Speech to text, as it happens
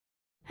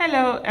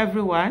Hello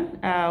everyone,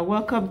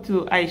 welcome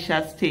to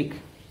Aisha's Take.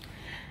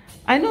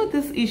 I know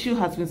this issue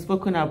has been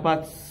spoken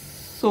about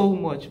so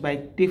much by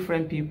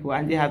different people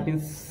and there have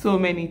been so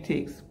many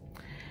takes,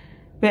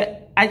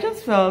 but I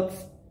just felt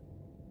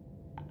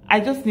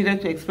I just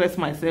needed to express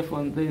myself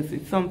on this.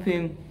 It's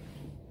something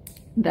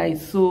that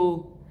is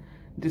so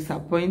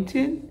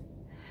disappointing.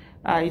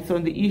 It's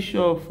on the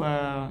issue of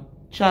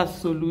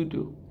Charles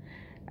Soludo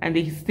and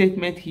the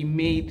statement he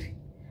made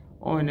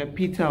on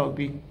Peter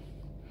Obi.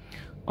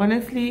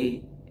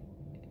 Honestly,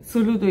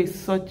 Soludo is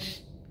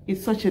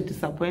such a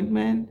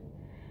disappointment.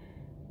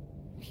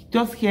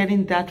 Just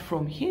hearing that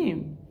from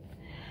him.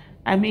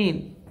 I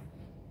mean,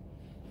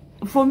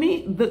 for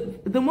me,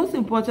 the most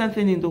important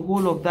thing in the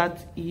whole of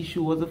that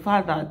issue was the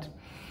fact that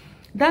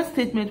that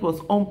statement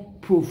was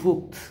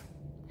unprovoked.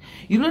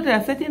 You know, there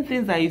are certain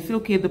things that you say,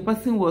 okay, the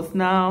person was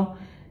now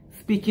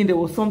speaking, there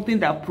was something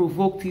that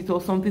provoked it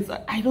or something.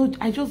 So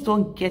I just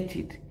don't get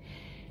it.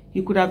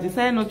 He could have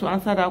decided not to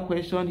answer that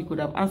question. He could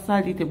have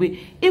answered it away.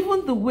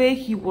 Even the way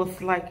he was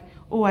like,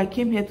 oh, I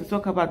came here to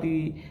talk about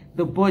the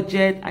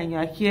budget and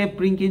you're here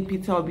bringing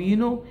Peter Obi. You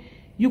know,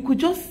 you could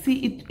just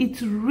see it.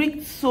 It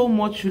reeked so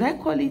much. Should I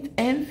call it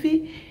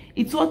envy?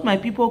 It's what my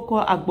people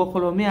call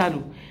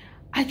agbokolomealu.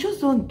 I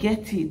just don't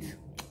get it.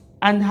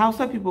 And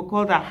Hausa people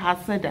call that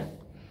hasada.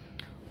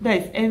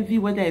 Whether it's envy,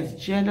 whether it's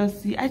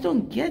jealousy, I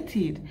don't get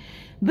it.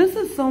 This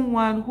is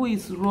someone who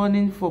is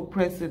running for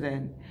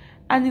president.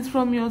 And it's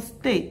from your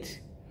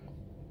state.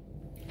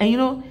 And you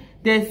know,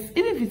 there's,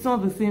 even if it's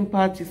not the same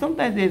party,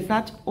 sometimes there's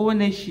that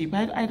ownership.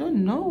 I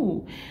don't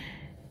know.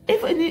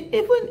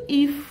 Even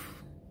if,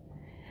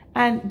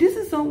 and this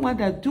is someone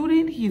that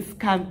during his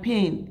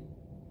campaign,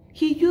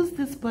 he used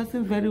this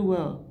person very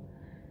well.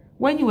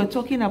 When you were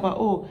talking about,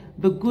 oh,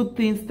 the good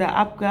things that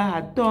Apga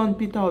had done,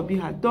 Peter Obi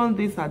had done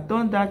this, had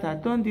done that,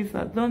 had done this,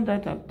 had done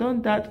that, had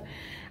done that.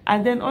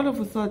 And then all of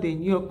a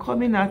sudden, you're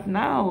coming out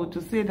now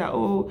to say that,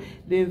 oh,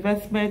 the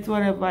investment,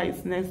 whatever,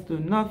 is next to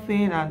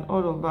nothing and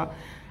all of that.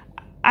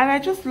 And I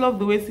just love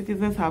the way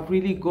citizens have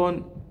really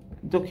gone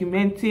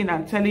documenting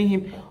and telling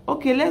him,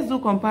 okay, let's do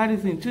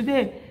comparison.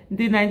 Today,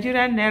 the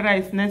Nigerian Naira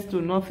is next to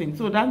nothing.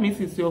 So that means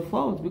it's your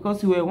fault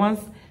because you were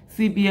once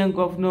CBN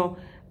governor.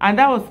 And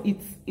that was,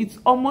 it's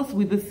almost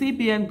with the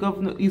CBN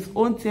governor, his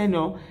own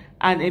tenure,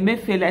 and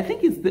Emefiele. I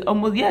think it's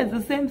it's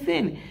the same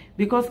thing.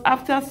 Because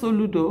after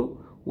Soludo,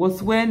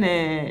 was when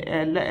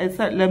Sanusi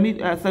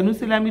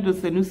Lamido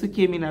Sanusi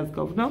came in as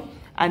governor,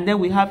 and then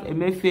we have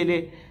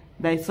Emefiele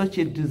that is such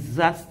a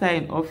disaster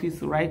in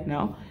office right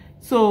now.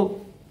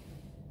 So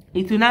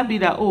it will not be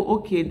that, oh,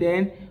 okay,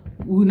 then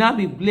we'll not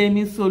be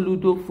blaming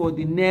Soludo for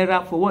the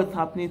Naira, for what's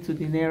happening to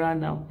the Naira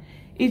now.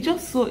 It's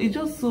just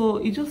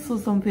so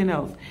something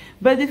else.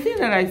 But the thing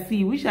that I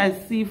see, which I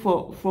see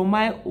from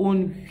my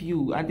own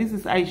view, and this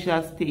is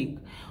Aisha's take,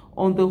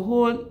 on the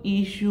whole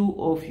issue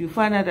of, you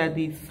find out that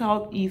the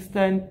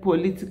southeastern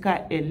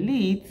political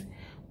elite,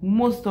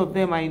 most of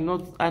them are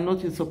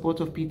not in support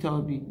of Peter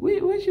Obi,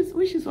 which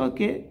is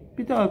okay.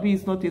 Peter Obi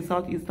is not a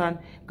southeastern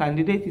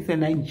candidate; he's a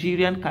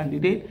Nigerian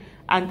candidate,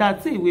 and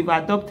that's it. We've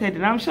adopted,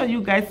 and I'm sure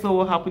you guys saw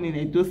what happened in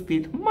Edo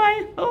State.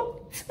 My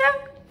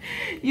hometown.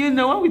 You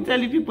know, when we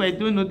tell you people I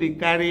don't know they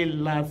carry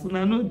last, and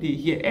I know they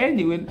hear.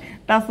 Anyway,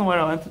 that's not what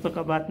I want to talk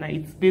about now.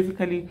 It's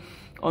basically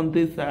on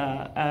this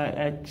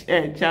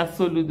Charles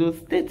Soludo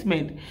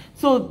statement.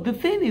 So the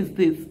thing is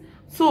this.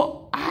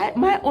 So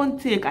my own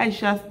take,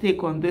 Aisha's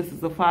take on this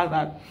is the fact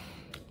that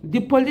the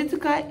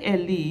political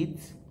elite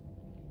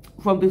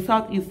from the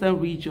southeastern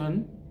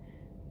region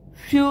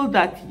feel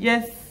that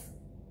yes,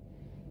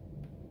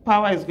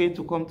 power is going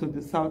to come to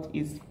the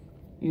southeast,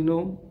 you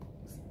know,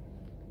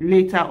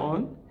 later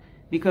on,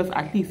 because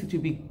at least it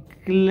will be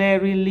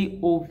glaringly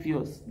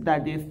obvious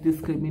that there's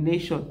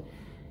discrimination.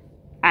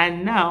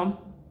 And now,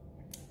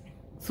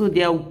 so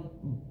they are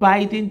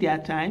biding their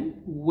time,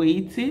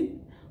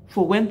 waiting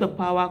for when the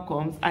power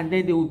comes, and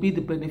then they will be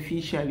the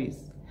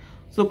beneficiaries.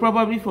 So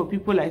probably for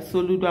people like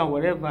Soludo and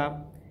whatever,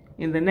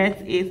 in the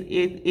next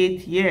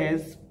eight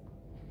years,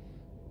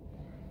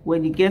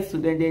 when it gets to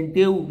them, then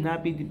they will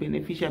not be the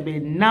beneficiary.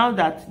 But now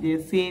that they're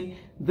saying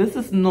this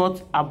is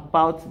not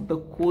about the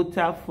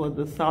quota for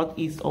the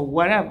southeast or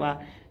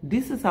whatever,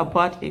 this is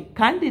about a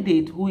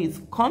candidate who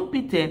is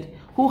competent,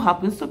 who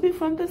happens to be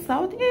from the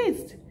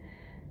southeast.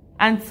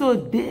 And so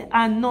they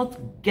are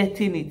not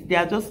getting it. They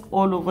are just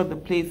all over the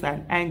place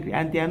and angry.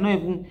 And they are not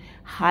even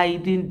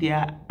hiding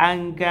their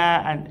anger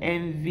and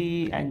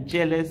envy and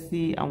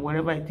jealousy and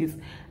whatever it is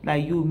that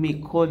you may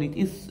call it.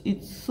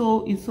 It's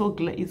so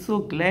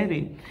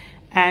glaring.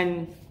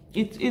 And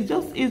it's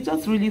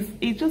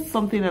just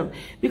something else.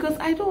 Because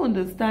I don't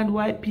understand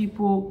why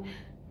people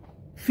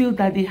feel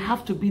that they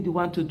have to be the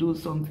one to do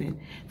something.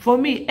 For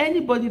me,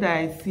 anybody that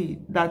I see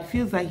that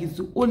feels like he's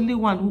the only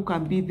one who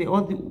can be there,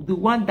 or the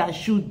one that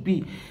should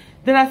be,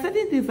 there are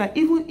certain things that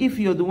even if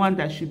you're the one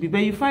that should be, but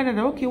you find out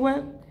that, okay,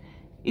 well,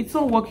 it's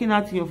not working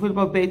out in your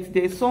favor, but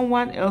there's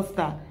someone else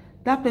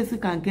that person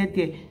can get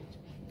there.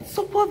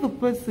 Support the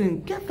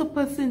person, get the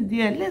person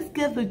there, let's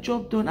get the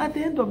job done. At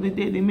the end of the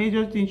day, the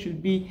major thing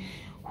should be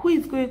who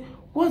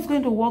what's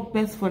going to work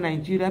best for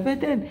Nigeria.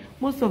 But then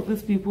most of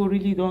these people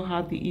really don't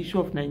have the issue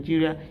of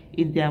Nigeria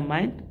in their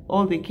mind.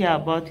 All they care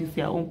about is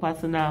their own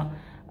personal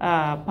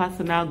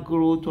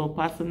growth or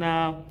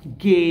personal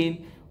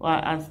gain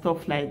and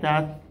stuff like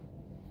that,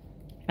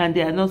 and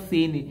they are not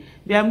seeing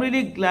it. I'm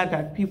really glad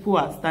that people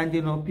are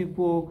standing up.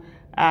 People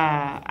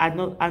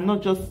are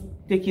not just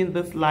taking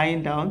this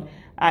lying down.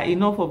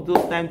 Enough of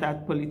those times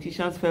that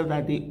politicians felt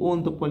that they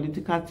own the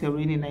political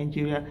terrain in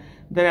Nigeria.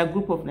 There are a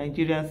group of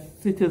Nigerian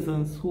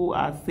citizens who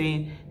are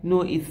saying,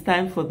 no, it's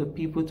time for the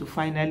people to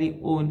finally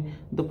own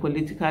the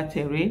political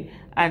terrain.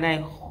 And I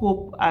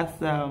hope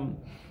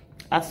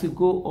as we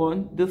go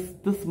on,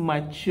 this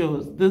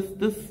matures,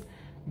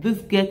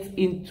 this gets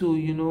into,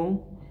 you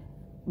know,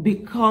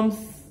 becomes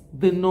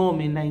the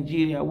norm in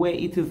Nigeria, where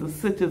it is the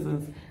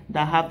citizens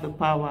that have the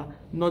power,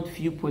 not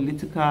few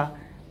political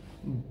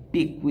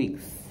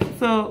bigwigs.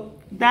 So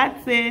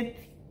that's it.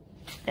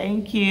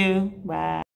 Thank you. Bye.